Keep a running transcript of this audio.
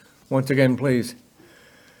Once again, please,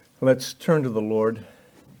 let's turn to the Lord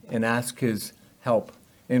and ask His help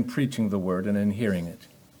in preaching the word and in hearing it.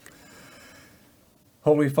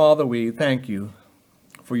 Holy Father, we thank you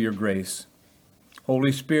for your grace.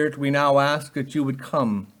 Holy Spirit, we now ask that you would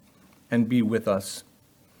come and be with us.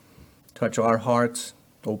 Touch our hearts,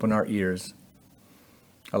 open our ears.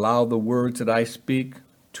 Allow the words that I speak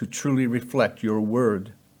to truly reflect your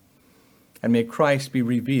word. And may Christ be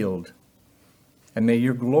revealed. And may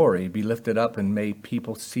your glory be lifted up, and may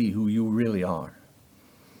people see who you really are.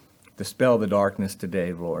 Dispel the darkness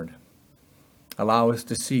today, Lord. Allow us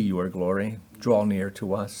to see your glory. Draw near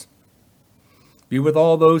to us. Be with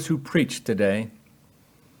all those who preach today.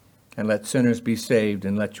 And let sinners be saved,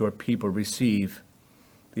 and let your people receive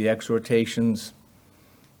the exhortations,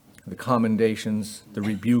 the commendations, the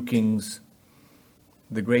rebukings,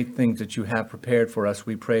 the great things that you have prepared for us.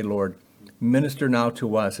 We pray, Lord, minister now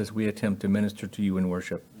to us as we attempt to minister to you in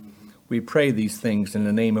worship. We pray these things in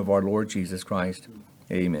the name of our Lord Jesus Christ.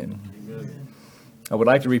 Amen. Amen. I would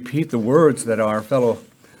like to repeat the words that our fellow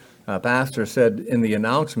pastor said in the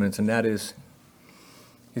announcements, and that is,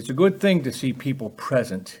 it's a good thing to see people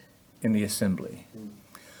present in the assembly.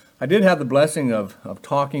 I did have the blessing of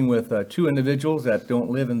talking with two individuals that don't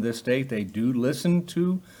live in this state. They do listen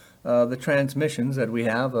to the transmissions that we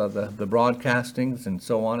have, the broadcastings and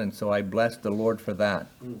so on, and so I bless the Lord for that.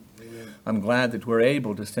 Amen. I'm glad that we're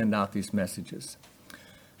able to send out these messages.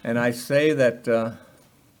 And I say that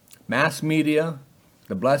mass media,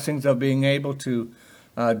 the blessings of being able to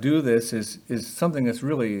do this is something that's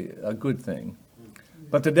really a good thing.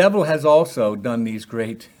 But the devil has also done these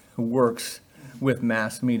great works with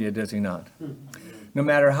mass media, does he not? No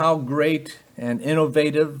matter how great and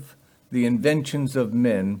innovative the inventions of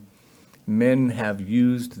men, men have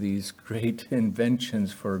used these great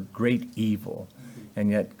inventions for great evil. And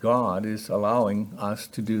yet God is allowing us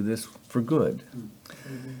to do this for good.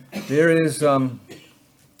 There is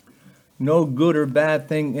no good or bad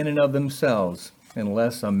thing in and of themselves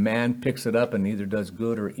unless a man picks it up and either does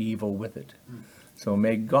good or evil with it. So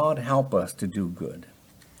may God help us to do good.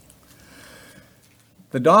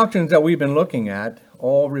 The doctrines that we've been looking at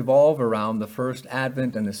all revolve around the first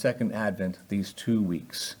Advent and the second Advent, these 2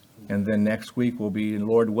 weeks. And then next week we'll be,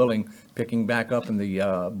 Lord willing, picking back up in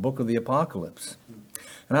the book of the Apocalypse.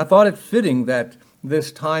 And I thought it fitting that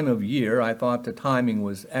this time of year, I thought the timing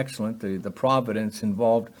was excellent, the providence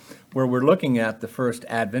involved, where we're looking at the first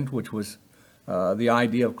Advent, which was the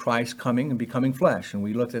idea of Christ coming and becoming flesh. And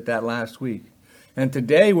we looked at that last week. And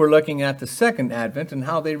today we're looking at the second Advent and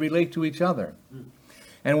how they relate to each other.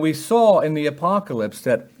 And we saw in the Apocalypse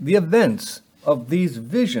that the events of these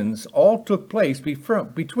visions all took place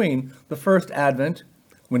between the first Advent,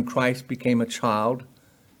 when Christ became a child.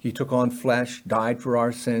 He took on flesh, died for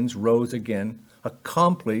our sins, rose again,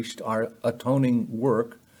 accomplished our atoning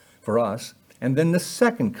work for us. And then the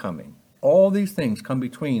second coming. All these things come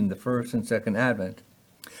between the first and second Advent.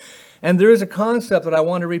 And there is a concept that I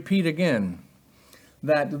want to repeat again,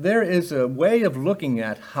 that there is a way of looking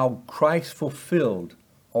at how Christ fulfilled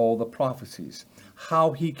all the prophecies,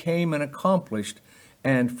 how he came and accomplished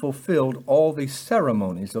and fulfilled all the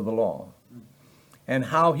ceremonies of the law, and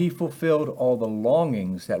how he fulfilled all the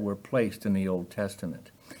longings that were placed in the Old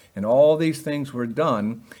Testament. And all these things were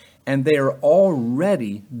done, and they are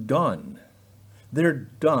already done. They're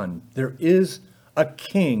done. There is a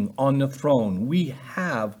king on the throne. We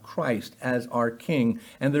have Christ as our king,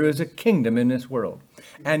 and there is a kingdom in this world.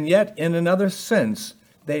 And yet, in another sense,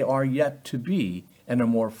 they are yet to be in a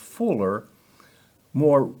more fuller,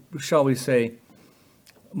 more, shall we say,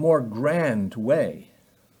 more grand way.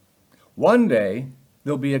 One day,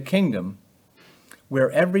 there'll be a kingdom where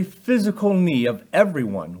every physical knee of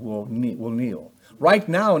everyone will kneel. Right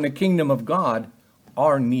now, in the kingdom of God,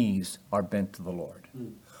 our knees are bent to the Lord.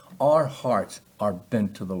 Our hearts are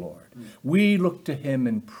bent to the Lord. We look to him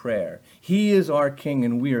in prayer. He is our king,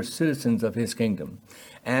 and we are citizens of his kingdom.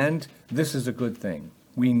 And this is a good thing.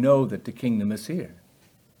 We know that the kingdom is here.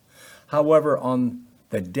 However, on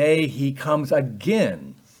the day he comes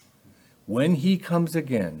again, when he comes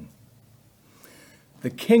again, the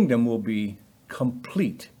kingdom will be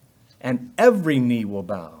complete, and every knee will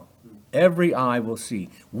bow, every eye will see.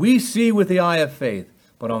 We see with the eye of faith,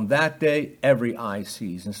 but on that day, every eye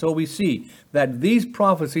sees. And so we see that these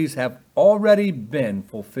prophecies have already been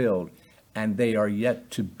fulfilled, and they are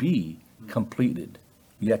yet to be completed,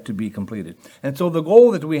 yet to be completed. And so the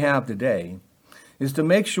goal that we have today is to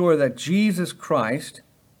make sure that Jesus Christ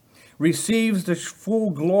receives the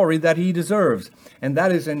full glory that he deserves, and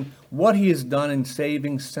that is in what he has done in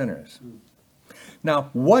saving sinners.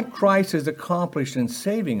 Now, what Christ has accomplished in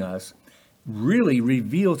saving us really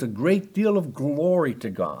reveals a great deal of glory to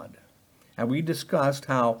God. And we discussed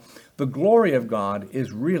how the glory of God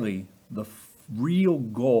is really the real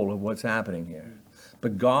goal of what's happening here.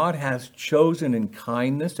 But God has chosen in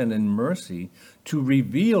kindness and in mercy to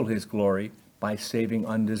reveal his glory by saving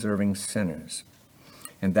undeserving sinners.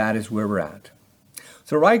 And that is where we're at.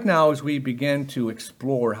 So right now, as we begin to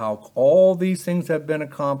explore how all these things have been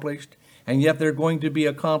accomplished, and yet they're going to be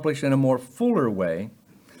accomplished in a more fuller way.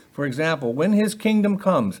 For example, when his kingdom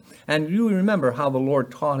comes, and you remember how the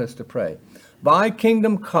Lord taught us to pray, thy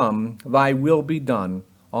kingdom come, thy will be done,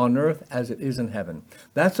 on earth as it is in heaven.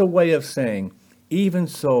 That's a way of saying, even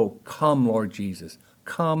so, come, Lord Jesus,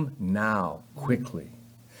 come now, quickly.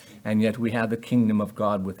 And yet we have the kingdom of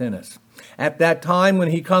God within us. At that time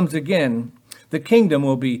when he comes again, the kingdom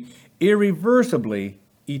will be irreversibly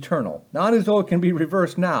eternal. Not as though it can be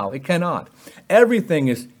reversed now. It cannot. Everything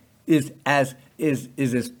is as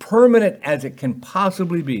permanent as it can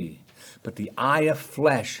possibly be. But the eye of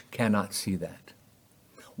flesh cannot see that.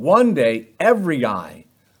 One day, every eye,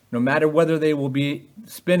 no matter whether they will be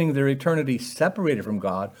spending their eternity separated from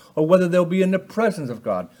God or whether they'll be in the presence of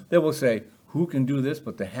God, they will say, who can do this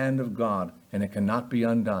but the hand of God, and it cannot be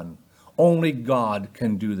undone. Only God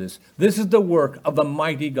can do this. This is the work of the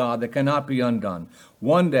mighty God that cannot be undone.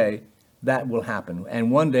 One day that will happen,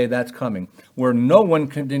 and one day that's coming, where no one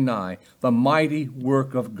can deny the mighty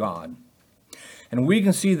work of God. And we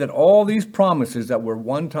can see that all these promises that were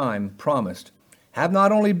one time promised have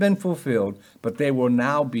not only been fulfilled, but they will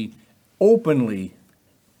now be openly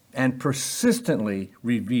and persistently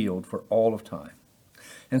revealed for all of time.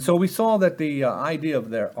 And so we saw that the idea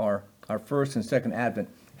of our first and second advent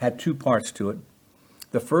had two parts to it.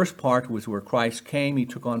 The first part was where Christ came, he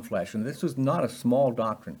took on flesh. And this was not a small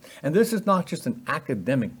doctrine. And this is not just an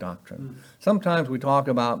academic doctrine. Sometimes we talk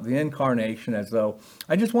about the incarnation as though,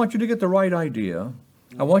 I just want you to get the right idea.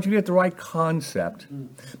 I want you to get the right concept.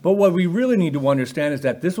 But what we really need to understand is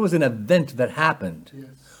that this was an event that happened. Yes.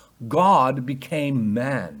 God became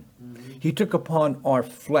man. He took upon our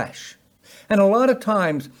flesh. And a lot of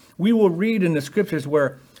times we will read in the scriptures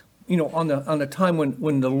where, on the time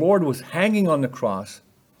when the Lord was hanging on the cross,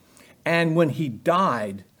 and when he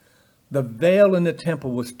died, the veil in the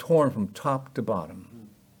temple was torn from top to bottom.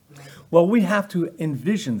 Well, we have to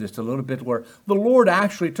envision this a little bit, where the Lord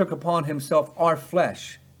actually took upon himself our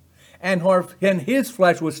flesh, and his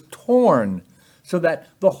flesh was torn so that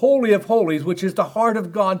the Holy of Holies, which is the heart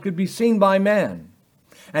of God, could be seen by man.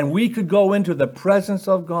 And we could go into the presence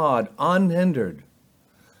of God unhindered.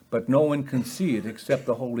 But no one can see it except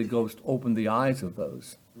the Holy Ghost opened the eyes of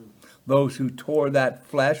those. Those who tore that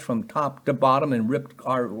flesh from top to bottom and ripped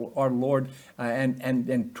our Lord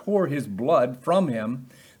and tore his blood from him,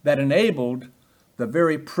 that enabled the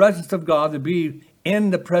very presence of God to be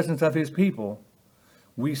in the presence of his people.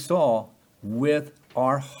 We saw with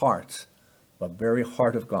our hearts the very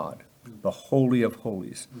heart of God, the Holy of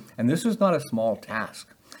Holies. And this is not a small task.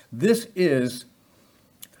 This is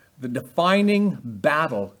the defining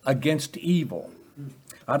battle against evil.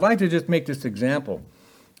 I'd like to just make this example.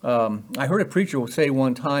 I heard a preacher say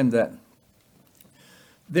one time that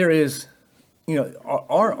there is,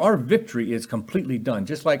 our victory is completely done,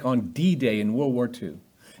 just like on D-Day in World War II.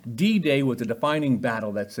 D-Day was a defining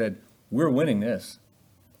battle that said, we're winning this.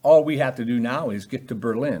 All we have to do now is get to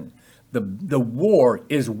Berlin. The war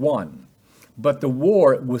is won, but the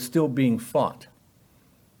war was still being fought.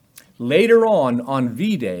 Later on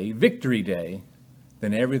V-Day, Victory Day,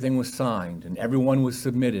 then everything was signed and everyone was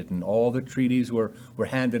submitted and all the treaties were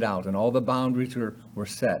handed out and all the boundaries were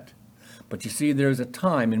set. But you see, there's a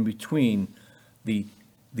time in between the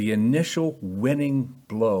initial winning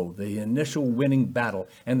blow, the initial winning battle,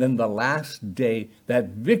 and then the last day that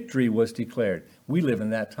victory was declared. We live in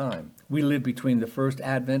that time. We live between the first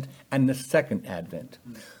advent and the second advent.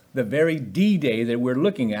 The very D-Day that we're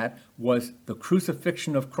looking at was the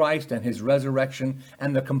crucifixion of Christ and his resurrection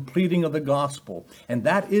and the completing of the gospel. And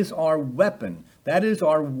that is our weapon. That is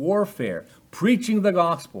our warfare, preaching the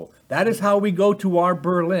gospel. That is how we go to our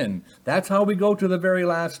Berlin. That's how we go to the very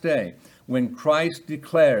last day, when Christ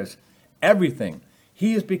declares everything.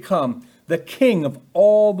 He has become the king of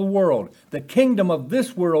all the world. The kingdom of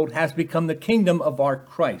this world has become the kingdom of our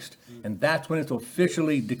Christ. And that's when it's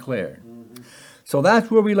officially declared. So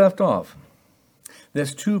that's where we left off.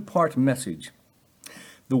 This two-part message.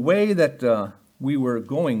 The way that we were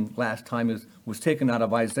going last time was taken out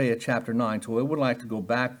of Isaiah chapter 9. So I would like to go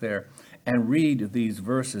back there and read these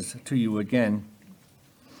verses to you again.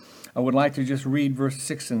 I would like to just read verse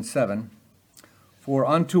 6 and 7. For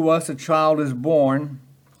unto us a child is born,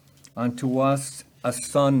 unto us a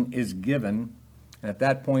son is given, And at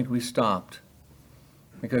that point we stopped,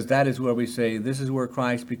 because that is where we say, this is where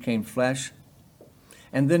Christ became flesh.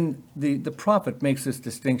 And then the prophet makes this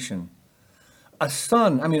distinction. A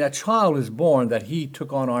child is born that he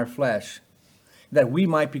took on our flesh, that we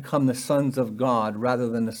might become the sons of God rather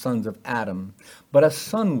than the sons of Adam. But a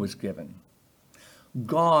son was given.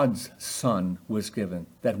 God's son was given,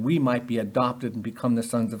 that we might be adopted and become the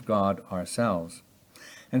sons of God ourselves.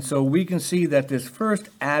 And so we can see that this first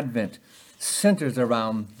advent centers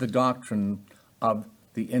around the doctrine of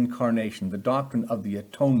the incarnation, the doctrine of the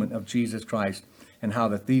atonement of Jesus Christ, and how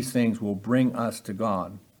that these things will bring us to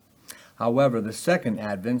God. However, the second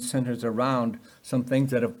advent centers around some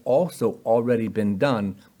things that have also already been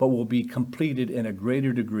done, but will be completed in a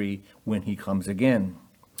greater degree when he comes again.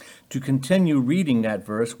 To continue reading that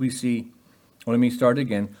verse, we see, let me start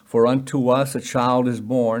again. For unto us a child is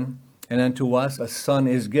born, and unto us a son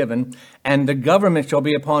is given, and the government shall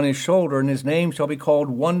be upon his shoulder, and his name shall be called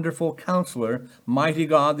Wonderful Counselor, Mighty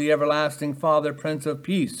God, the Everlasting Father, Prince of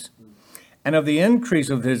Peace. And of the increase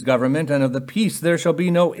of his government and of the peace there shall be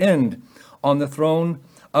no end, on the throne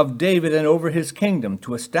of David and over his kingdom,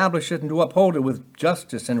 to establish it and to uphold it with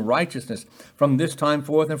justice and righteousness from this time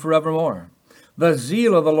forth and forevermore. The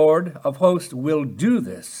zeal of the Lord of hosts will do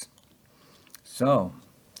this. So,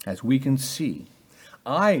 as we can see,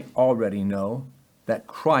 I already know that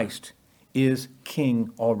Christ is king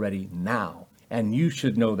already now. And you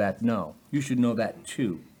should know that now. You should know that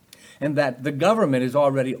too. And that the government is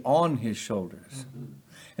already on his shoulders.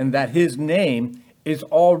 And that his name is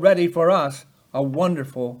already for us a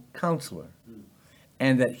wonderful counselor.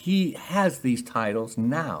 And that he has these titles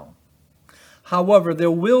now. However, there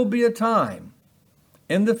will be a time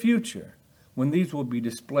in the future when these will be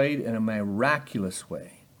displayed in a miraculous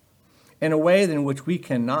way. In a way in which we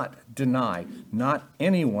cannot deny. Not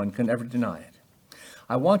anyone can ever deny it.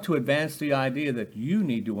 I want to advance the idea that you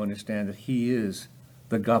need to understand that he is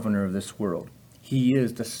the governor of this world. He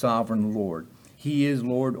is the sovereign Lord. He is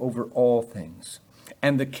Lord over all things.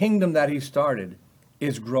 And the kingdom that he started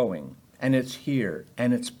is growing, and it's here,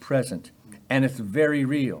 and it's present, and it's very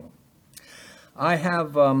real. I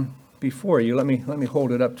have before you, let me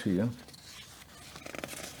hold it up to you.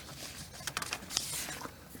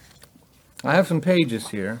 I have some pages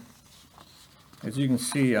here. As you can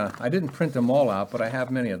see, I didn't print them all out, but I have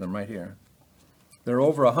many of them right here. There are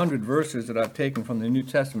over 100 verses that I've taken from the New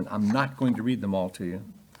Testament. I'm not going to read them all to you.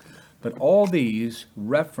 But all these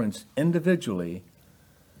reference individually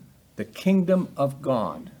the kingdom of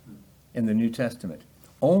God in the New Testament,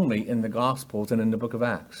 only in the Gospels and in the book of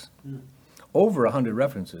Acts. Over 100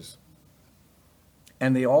 references.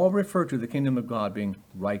 And they all refer to the kingdom of God being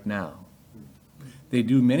right now. They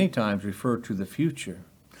do many times refer to the future.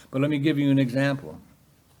 But let me give you an example.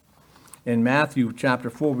 In Matthew chapter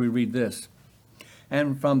 4, we read this.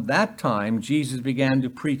 And from that time, Jesus began to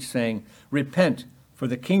preach, saying, Repent, for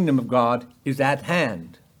the kingdom of God is at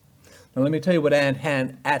hand. Now, let me tell you what at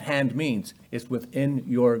hand means. It's within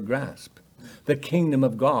your grasp. The kingdom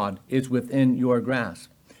of God is within your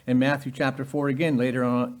grasp. In Matthew chapter 4 again,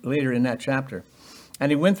 later in that chapter.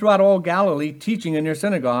 And he went throughout all Galilee, teaching in their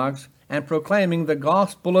synagogues and proclaiming the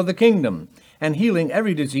gospel of the kingdom and healing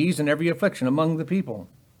every disease and every affliction among the people.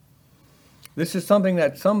 This is something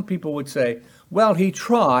that some people would say, well, he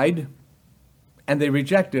tried, and they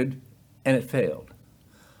rejected, and it failed.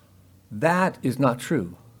 That is not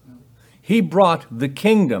true. He brought the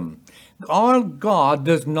kingdom. Our God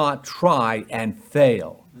does not try and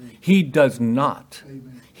fail. He does not.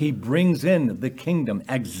 He brings in the kingdom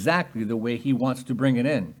exactly the way he wants to bring it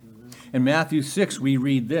in. In Matthew 6, we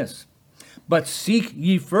read this. But seek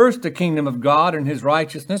ye first the kingdom of God and his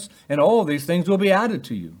righteousness, and all these things will be added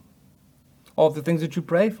to you. All the things that you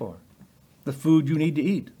pray for. The food you need to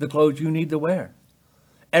eat, the clothes you need to wear,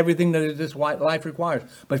 everything that this life requires.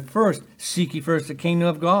 But first, seek ye first the kingdom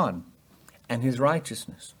of God and his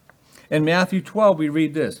righteousness. In Matthew 12, we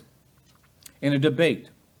read this, in a debate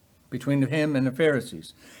between him and the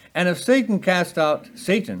Pharisees. And if Satan cast out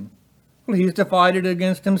Satan, well, he is divided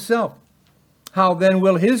against himself. How then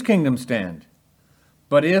will his kingdom stand?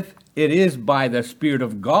 But if it is by the Spirit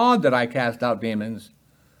of God that I cast out demons,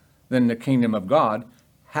 then the kingdom of God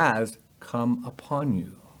has come upon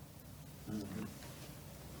you.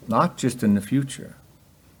 Not just in the future,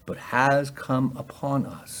 but has come upon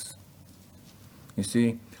us. You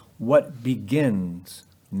see, what begins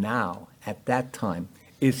now, at that time,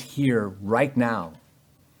 is here right now.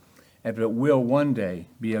 And it will one day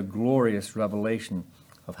be a glorious revelation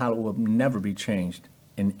of how it will never be changed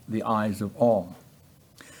in the eyes of all.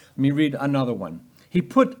 Let me read another one. He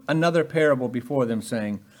put another parable before them,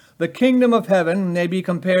 saying, The kingdom of heaven may be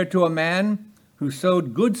compared to a man who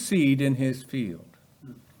sowed good seed in his field.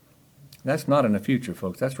 That's not in the future,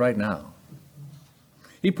 folks. That's right now.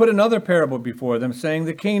 He put another parable before them, saying,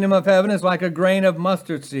 the kingdom of heaven is like a grain of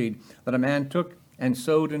mustard seed that a man took and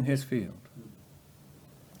sowed in his field.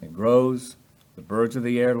 It grows. The birds of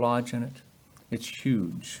the air lodge in it. It's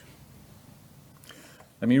huge.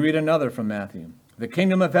 Let me read another from Matthew. The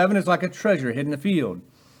kingdom of heaven is like a treasure hidden in a field,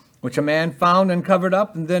 which a man found and covered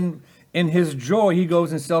up, and then in his joy he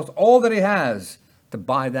goes and sells all that he has to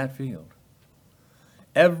buy that field.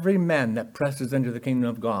 Every man that presses into the kingdom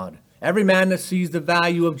of God, every man that sees the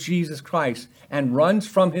value of Jesus Christ and runs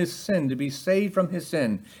from his sin to be saved from his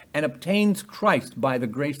sin and obtains Christ by the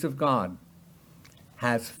grace of God,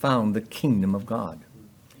 has found the kingdom of God.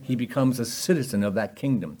 He becomes a citizen of that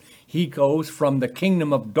kingdom. He goes from the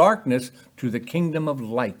kingdom of darkness to the kingdom of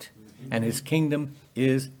light, and his kingdom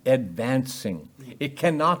is advancing. It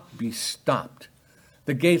cannot be stopped.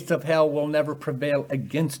 The gates of hell will never prevail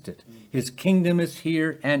against it. His kingdom is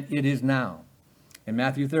here, and it is now. In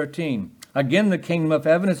Matthew 13, again, the kingdom of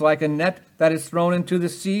heaven is like a net that is thrown into the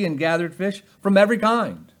sea and gathered fish from every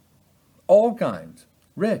kind, all kinds,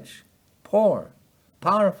 rich, poor,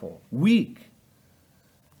 powerful, weak,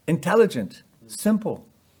 intelligent, simple.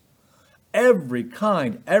 Every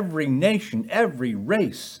kind, every nation, every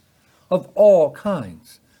race of all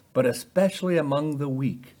kinds, but especially among the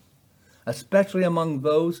weak, especially among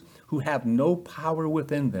those who have no power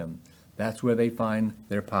within them. That's where they find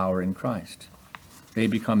their power in Christ. They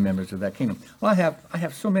become members of that kingdom. Well, I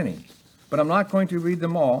have so many, but I'm not going to read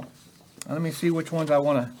them all. Let me see which ones I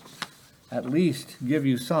want to at least give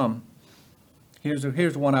you some.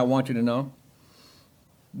 Here's one I want you to know.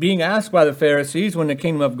 Being asked by the Pharisees when the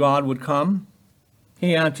kingdom of God would come,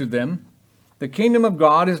 he answered them, the kingdom of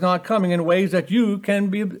God is not coming in ways that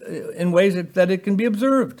it can be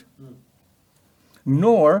observed.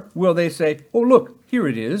 Nor will they say, oh, look, here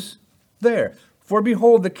it is, there. For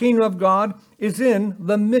behold, the kingdom of God is in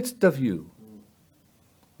the midst of you.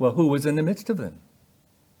 Well, who was in the midst of them?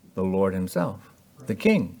 The Lord himself, the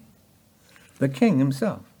King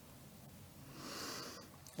himself.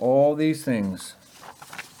 All these things,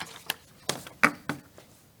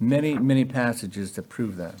 many, many passages that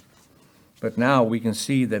prove that. But now we can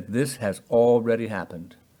see that this has already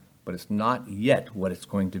happened, but it's not yet what it's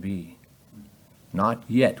going to be. Not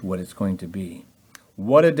yet what it's going to be.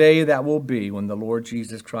 What a day that will be when the Lord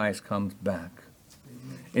Jesus Christ comes back.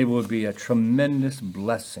 It will be a tremendous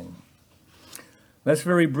blessing. Let's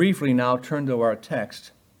very briefly now turn to our text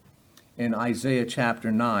in Isaiah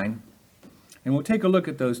chapter 9, and we'll take a look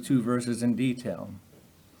at those two verses in detail.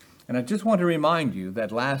 And I just want to remind you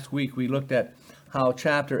that last week we looked at how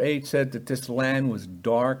chapter 8 said that this land was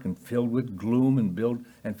dark and filled with gloom and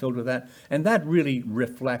filled with that. And that really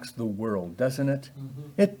reflects the world, doesn't it?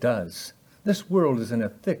 Mm-hmm. It does. This world is in a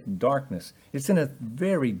thick darkness. It's in a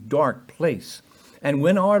very dark place. And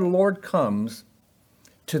when our Lord comes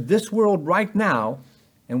to this world right now,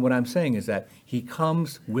 and what I'm saying is that he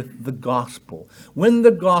comes with the gospel. When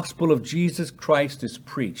the gospel of Jesus Christ is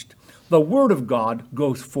preached, the word of God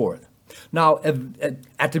goes forth. Now,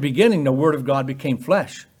 at the beginning, the word of God became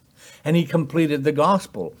flesh, and he completed the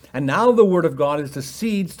gospel. And now the word of God is the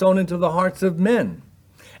seed sown into the hearts of men,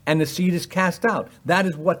 and the seed is cast out. That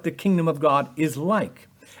is what the kingdom of God is like.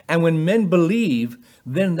 And when men believe,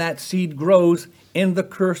 then that seed grows in the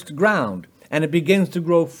cursed ground, and it begins to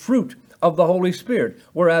grow fruit of the Holy Spirit,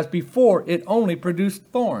 whereas before it only produced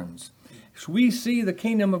thorns. So we see the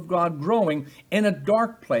kingdom of God growing in a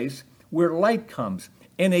dark place where light comes,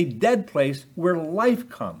 in a dead place where life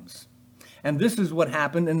comes. And this is what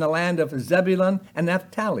happened in the land of Zebulun and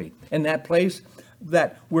Naphtali, in that place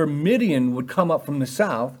that where Midian would come up from the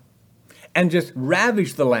south and just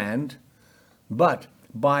ravage the land, but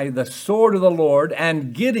by the sword of the Lord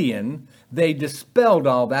and Gideon, they dispelled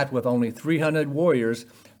all that with only 300 warriors,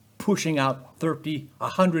 pushing out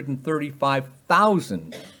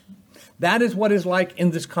 135,000. That is what is like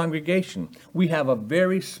in this congregation. We have a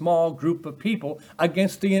very small group of people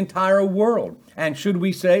against the entire world. And should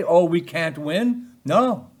we say, oh, we can't win?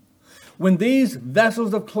 No. When these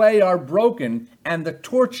vessels of clay are broken and the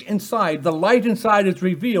torch inside, the light inside is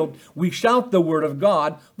revealed, we shout the word of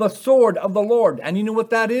God, the sword of the Lord. And you know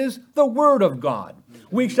what that is? The word of God.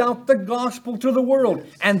 We shout the gospel to the world,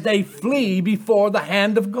 and they flee before the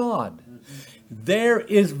hand of God. There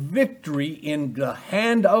is victory in the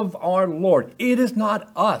hand of our Lord. It is not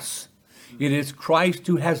us. It is Christ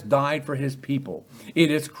who has died for his people. It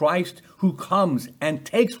is Christ who comes and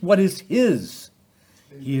takes what is his.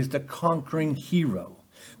 He is the conquering hero.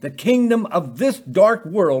 The kingdom of this dark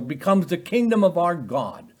world becomes the kingdom of our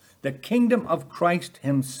God, the kingdom of Christ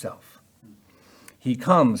himself. He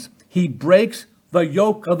comes. He breaks the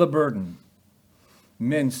yoke of the burden.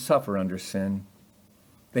 Men suffer under sin.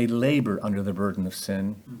 They labor under the burden of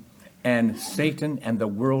sin. And Satan and the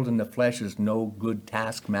world and the flesh is no good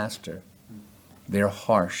taskmaster. They're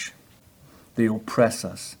harsh. They oppress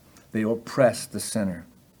us. They oppress the sinner.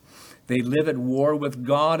 They live at war with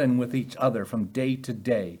God and with each other from day to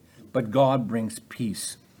day. But God brings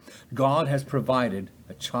peace. God has provided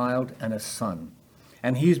a child and a son.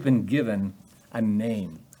 And he's been given a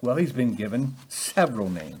name. Well, he's been given several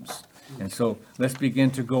names. And so let's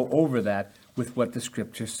begin to go over that with what the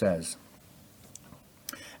scripture says.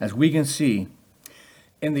 As we can see,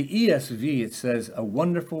 in the ESV it says a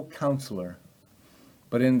wonderful counselor.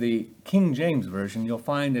 But in the King James Version, you'll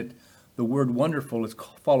find that the word wonderful is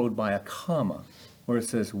followed by a comma, where it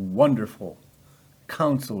says wonderful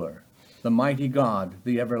counselor, the mighty God,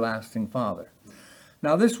 the everlasting Father.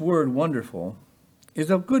 Now this word wonderful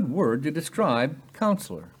is a good word to describe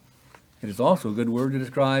counselor. It is also a good word to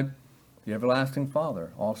describe the everlasting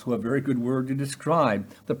Father, also a very good word to describe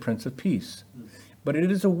the Prince of Peace. But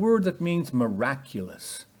it is a word that means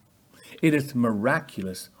miraculous. It is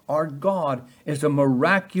miraculous. Our God is a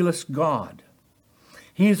miraculous God.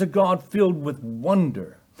 He is a God filled with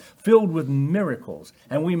wonder, filled with miracles.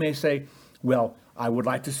 And we may say, well, I would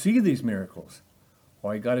like to see these miracles.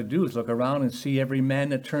 All you got to do is look around and see every man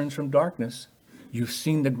that turns from darkness. You've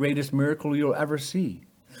seen the greatest miracle you'll ever see.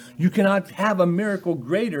 You cannot have a miracle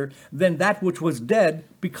greater than that which was dead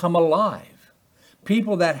become alive.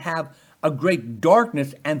 People that have a great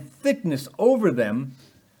darkness and thickness over them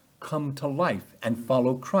come to life and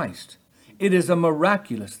follow Christ. It is a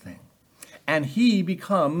miraculous thing. And he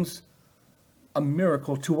becomes a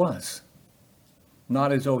miracle to us.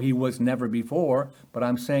 Not as though he was never before, but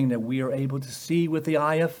I'm saying that we are able to see with the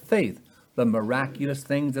eye of faith the miraculous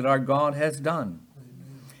things that our God has done.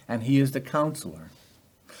 And he is the counselor.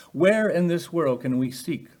 Where in this world can we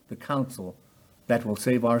seek the counsel that will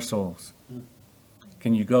save our souls?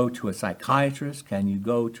 Can you go to a psychiatrist? Can you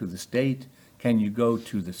go to the state? Can you go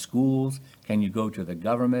to the schools? Can you go to the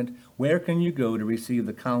government? Where can you go to receive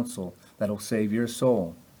the counsel that will save your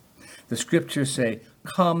soul? The scriptures say,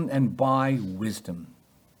 come and buy wisdom.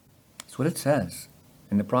 That's what it says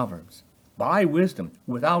in the Proverbs. Buy wisdom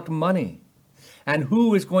without money. And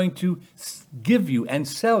who is going to give you and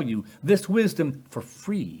sell you this wisdom for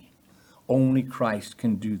free? Only Christ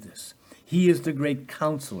can do this. He is the great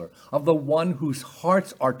counselor of the one whose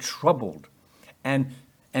hearts are troubled and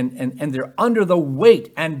they're under the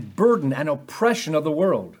weight and burden and oppression of the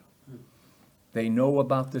world. They know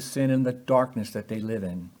about the sin and the darkness that they live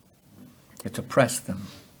in. It's oppressed them.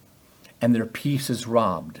 And their peace is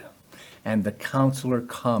robbed. And the counselor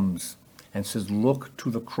comes and says, look to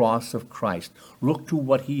the cross of Christ. Look to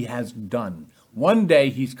what he has done. One day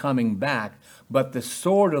he's coming back, but the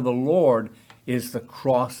sword of the Lord is the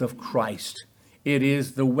cross of Christ. It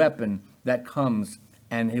is the weapon that comes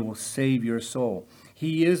and it will save your soul.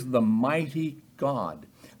 He is the mighty God.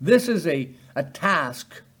 This is a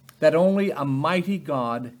task that only a mighty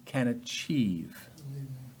God can achieve.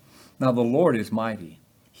 Now the Lord is mighty.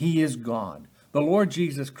 He is God. The Lord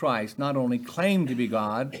Jesus Christ not only claimed to be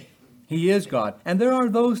God, he is God. And there are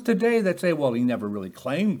those today that say, well, he never really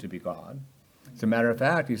claimed to be God. As a matter of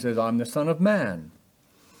fact, he says, I'm the Son of Man.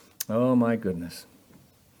 Oh, my goodness.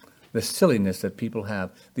 The silliness that people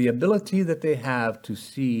have, the ability that they have to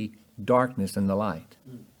see darkness in the light,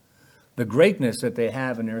 the greatness that they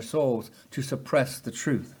have in their souls to suppress the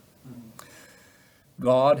truth.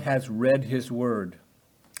 God has read his word.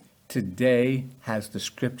 Today has the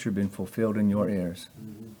scripture been fulfilled in your ears.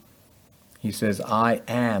 He says, I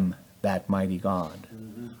am that mighty God.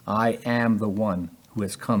 I am the one who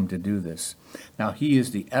has come to do this. Now, he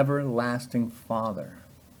is the everlasting Father.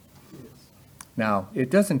 Now, it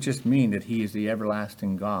doesn't just mean that he is the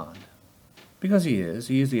everlasting God, because he is.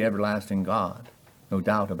 He is the everlasting God, no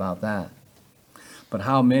doubt about that. But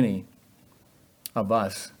how many of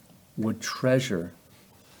us would treasure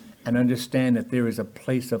and understand that there is a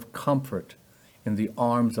place of comfort in the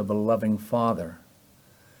arms of a loving Father?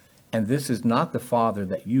 And this is not the Father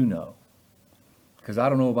that you know. Because I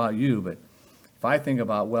don't know about you, but if I think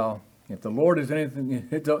about, well, if the Lord is anything,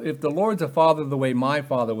 if the Lord's a father the way my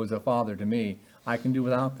father was a father to me, I can do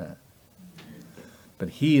without that. But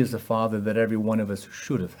he is a father that every one of us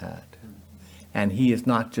should have had. And he is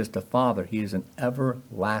not just a father, he is an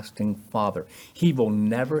everlasting Father. He will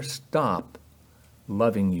never stop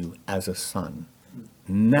loving you as a son.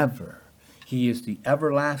 Never. He is the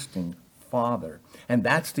everlasting Father. And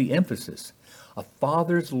that's the emphasis. A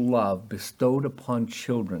father's love bestowed upon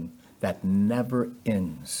children that never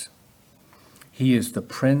ends. He is the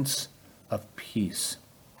Prince of peace.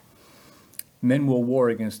 Men will war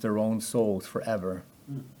against their own souls forever.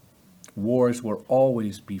 Wars will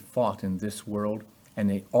always be fought in this world, and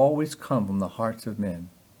they always come from the hearts of men.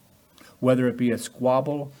 Whether it be a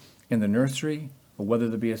squabble in the nursery, or whether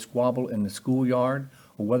there be a squabble in the schoolyard,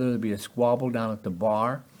 or whether there be a squabble down at the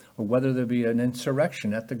bar, or whether there be an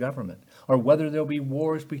insurrection at the government, or whether there'll be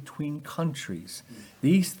wars between countries.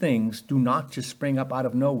 These things do not just spring up out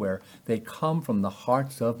of nowhere. They come from the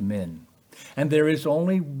hearts of men. And there is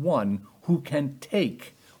only one who can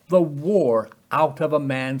take the war out of a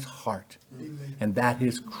man's heart, and that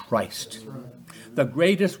is Christ. The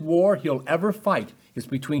greatest war he'll ever fight is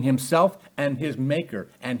between himself and his Maker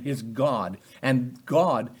and his God. And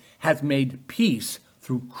God has made peace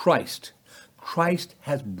through Christ. Christ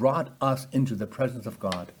has brought us into the presence of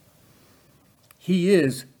God. He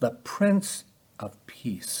is the Prince of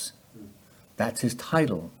Peace. That's his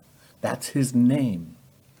title. That's his name.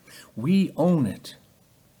 We own it.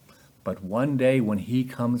 But one day when he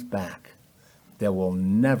comes back, there will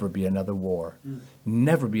never be another war,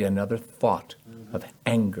 never be another thought of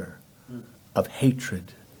anger, of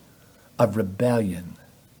hatred, of rebellion,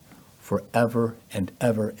 forever and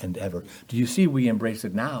ever and ever. Do you see we embrace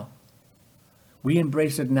it now? We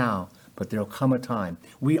embrace it now, but there'll come a time.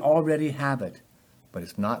 We already have it, but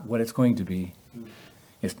it's not what it's going to be.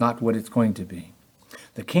 It's not what it's going to be.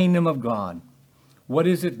 The kingdom of God, what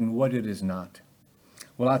is it and what it is not?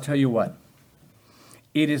 Well, I'll tell you what.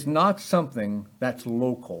 It is not something that's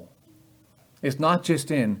local. It's not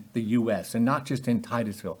just in the U.S. and not just in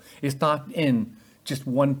Titusville. It's not in just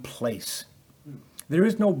one place. There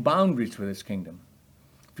is no boundaries for this kingdom.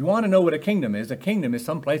 If you want to know what a kingdom is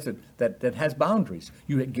some place that has boundaries.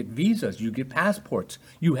 You get visas, you get passports,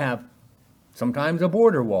 you have sometimes a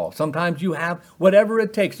border wall, sometimes you have whatever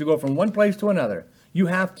it takes to go from one place to another. You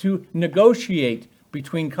have to negotiate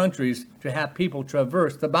between countries to have people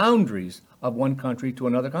traverse the boundaries of one country to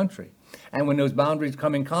another country. And when those boundaries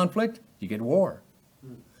come in conflict, you get war.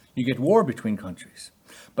 You get war between countries.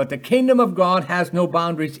 But the kingdom of God has no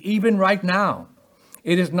boundaries even right now.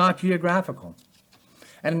 It is not geographical.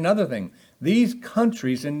 And another thing, these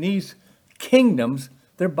countries and these kingdoms,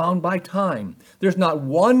 they're bound by time. There's not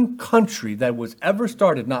one country that was ever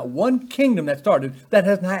started, not one kingdom that started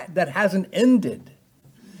that hasn't ended.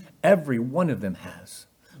 Every one of them has.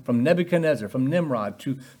 From Nebuchadnezzar, from Nimrod,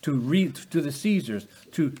 to the Caesars,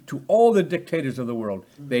 to all the dictators of the world.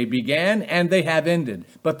 They began and they have ended.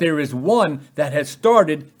 But there is one that has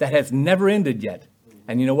started that has never ended yet.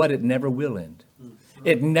 And you know what? It never will end.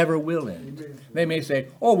 It never will end. They may say,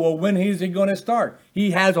 oh, well, when is he going to start?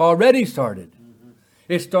 He has already started.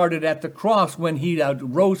 It started at the cross when he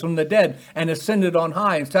rose from the dead and ascended on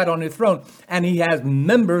high and sat on his throne. And he has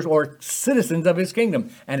members or citizens of his kingdom.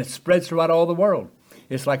 And it spreads throughout all the world.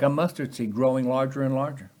 It's like a mustard seed growing larger and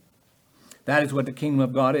larger. That is what the kingdom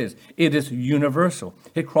of God is. It is universal.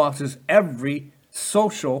 It crosses every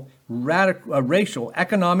social, racial,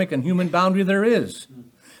 economic, and human boundary there is.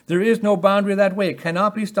 There is no boundary that way. It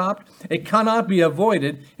cannot be stopped. It cannot be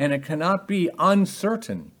avoided. And it cannot be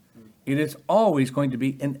uncertain. It is always going to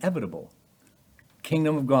be inevitable.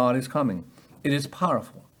 Kingdom of God is coming. It is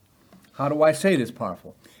powerful. How do I say it is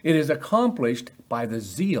powerful? It is accomplished by the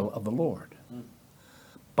zeal of the Lord.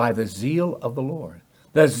 By the zeal of the Lord.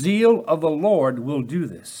 The zeal of the Lord will do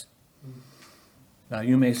this. Now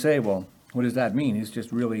you may say, well, what does that mean? He's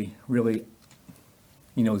just really, really,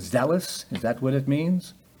 zealous? Is that what it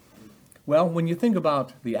means? Well, when you think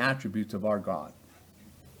about the attributes of our God,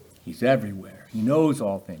 he's everywhere. He knows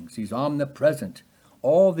all things. He's omnipresent.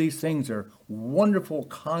 All these things are wonderful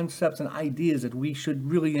concepts and ideas that we should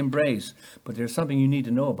really embrace. But there's something you need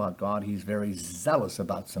to know about God. He's very zealous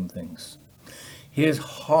about some things. His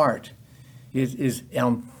heart is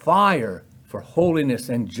on fire for holiness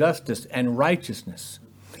and justice and righteousness.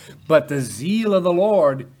 But the zeal of the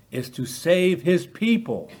Lord is to save his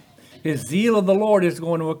people. His zeal of the Lord is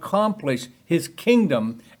going to accomplish his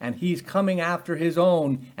kingdom, and he's coming after his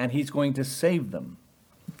own, and he's going to save them.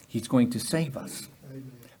 He's going to save us.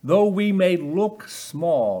 Amen. Though we may look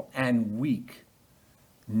small and weak,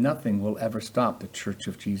 nothing will ever stop the Church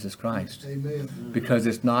of Jesus Christ. Amen. Because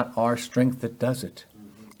it's not our strength that does it.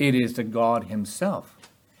 It is the God himself.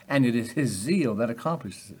 And it is his zeal that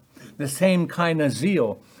accomplishes it. The same kind of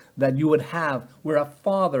zeal that you would have where a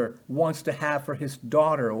father wants to have for his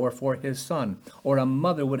daughter or for his son, or a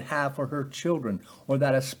mother would have for her children, or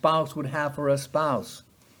that a spouse would have for a spouse.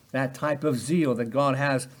 That type of zeal that God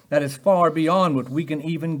has that is far beyond what we can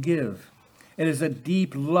even give. It is a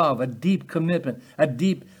deep love, a deep commitment, a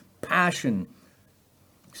deep passion,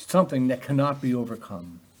 something that cannot be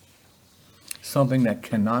overcome. something that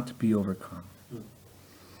cannot be overcome.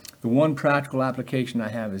 The one practical application I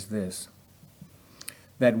have is this,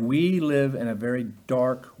 that we live in a very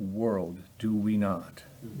dark world, do we not?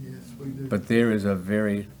 Yes, we do. But there is a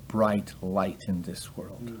very bright light in this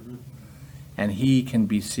world. And he can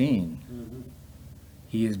be seen.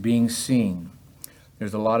 He is being seen.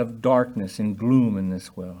 There's a lot of darkness and gloom in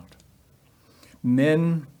this world.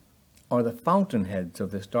 Men are the fountainheads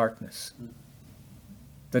of this darkness.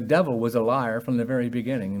 The devil was a liar from the very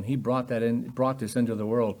beginning, and he brought this into the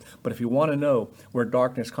world. But if you want to know where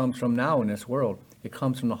darkness comes from now in this world, it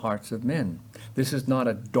comes from the hearts of men. This is not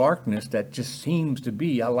a darkness that just seems to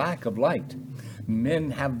be a lack of light.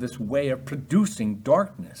 Men have this way of producing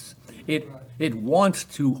darkness. It wants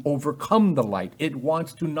to overcome the light. It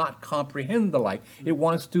wants to not comprehend the light. It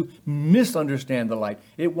wants to misunderstand the light.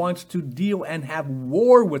 It wants to deal and have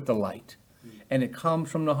war with the light. And it comes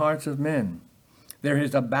from the hearts of men. There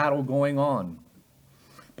is a battle going on.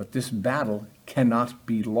 But this battle cannot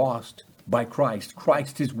be lost by Christ.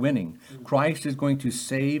 Christ is winning. Christ is going to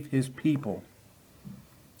save his people.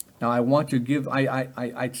 Now I want to give,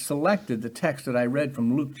 I selected the text that I read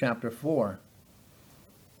from Luke chapter 4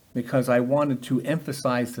 because I wanted to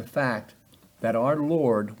emphasize the fact that our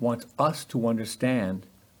Lord wants us to understand,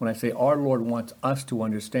 when I say our Lord wants us to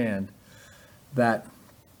understand, that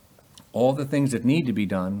all the things that need to be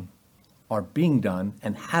done are being done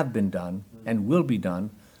and have been done and will be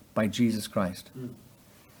done by Jesus Christ.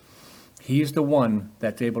 He is the one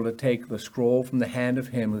that's able to take the scroll from the hand of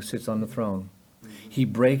him who sits on the throne. He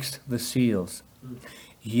breaks the seals.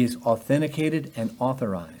 He is authenticated and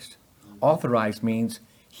authorized. Authorized means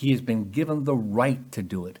he has been given the right to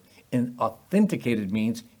do it. And authenticated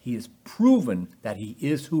means he has proven that he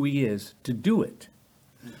is who he is to do it.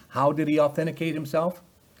 How did he authenticate himself?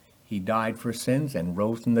 He died for sins and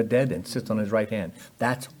rose from the dead and sits on his right hand.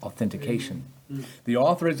 That's authentication. The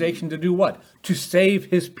authorization to do what? To save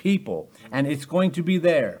his people. And it's going to be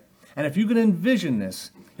there. And if you can envision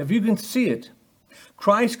this, if you can see it,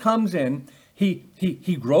 Christ comes in,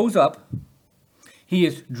 he grows up, he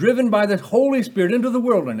is driven by the Holy Spirit into the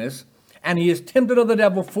wilderness, and he is tempted of the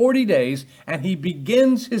devil 40 days, and he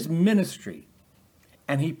begins his ministry.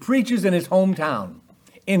 And he preaches in his hometown.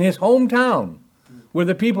 In his hometown, where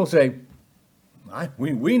the people say,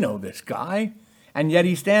 we know this guy. And yet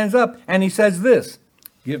he stands up and he says this,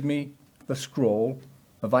 give me the scroll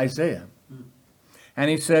of Isaiah. And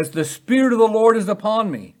he says, the Spirit of the Lord is upon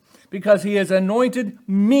me, because he has anointed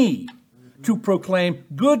me to proclaim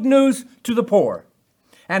good news to the poor.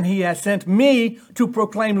 And he has sent me to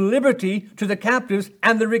proclaim liberty to the captives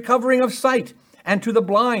and the recovering of sight, and to the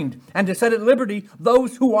blind, and to set at liberty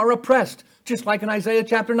those who are oppressed, just like in Isaiah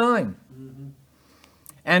chapter 9.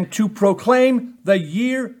 And to proclaim the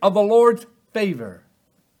year of the Lord's favor.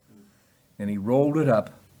 And he rolled it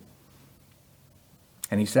up.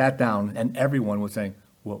 And he sat down, and everyone was saying,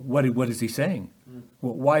 well, what is he saying?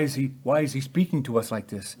 Well, why is he speaking to us like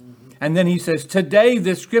this? And then he says, today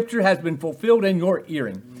this scripture has been fulfilled in your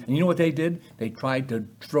hearing. And you know what they did? They tried to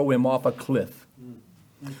throw him off a cliff.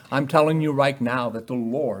 I'm telling you right now that the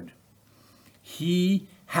Lord, he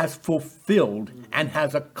has fulfilled and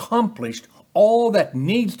has accomplished all that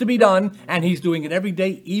needs to be done, and he's doing it every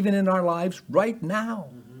day, even in our lives right now.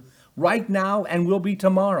 Right now, and will be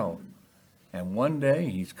tomorrow. And one day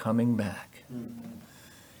he's coming back.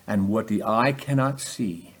 And what the eye cannot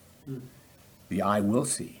see, the eye will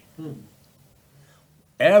see.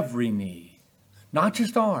 Every knee, not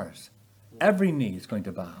just ours, every knee is going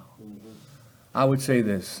to bow. I would say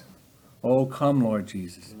this, oh, come, Lord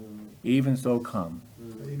Jesus, even so come.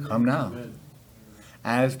 Come now.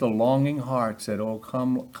 As the longing heart said, oh,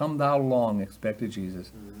 come thou long, expected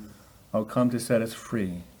Jesus. Oh, come to set us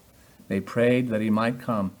free. They prayed that he might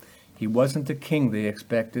come. He wasn't the king they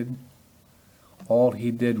expected. All he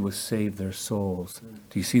did was save their souls.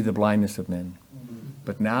 Do you see the blindness of men?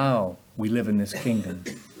 But now we live in this kingdom.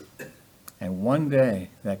 And one day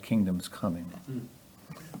that kingdom's coming.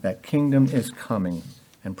 That kingdom is coming.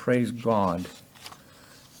 And praise God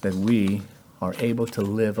that we are able to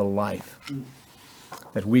live a life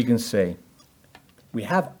that we can say, we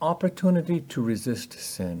have opportunity to resist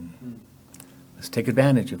sin. Let's take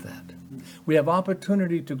advantage of that. We have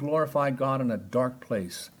opportunity to glorify God in a dark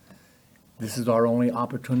place. This is our only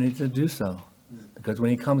opportunity to do so. Because when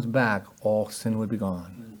he comes back, all sin will be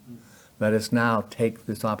gone. Let us now take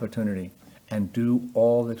this opportunity and do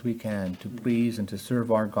all that we can to please and to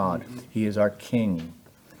serve our God. He is our King.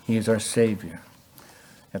 He is our Savior.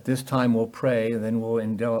 At this time we'll pray, and then we'll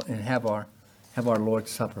have our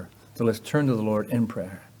Lord's Supper. So let's turn to the Lord in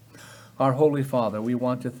prayer. Our Holy Father, we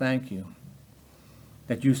want to thank you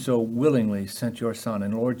that you so willingly sent your Son,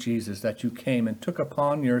 and Lord Jesus, that you came and took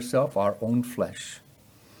upon yourself our own flesh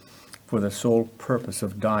for the sole purpose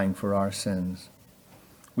of dying for our sins.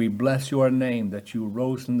 We bless your name that you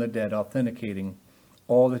rose from the dead, authenticating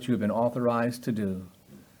all that you have been authorized to do,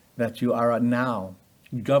 that you are now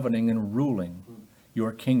governing and ruling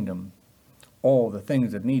your kingdom. All the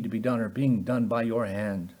things that need to be done are being done by your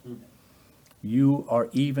hand. You are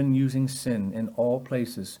even using sin in all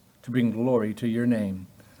places to bring glory to your name.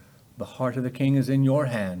 The heart of the King is in your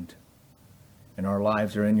hand, and our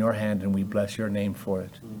lives are in your hand, and we bless your name for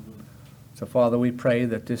it. So, Father, we pray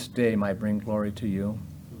that this day might bring glory to you.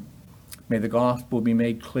 May the gospel be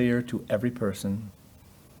made clear to every person.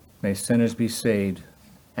 May sinners be saved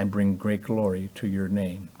and bring great glory to your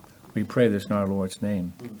name. We pray this in our Lord's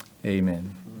name. Amen.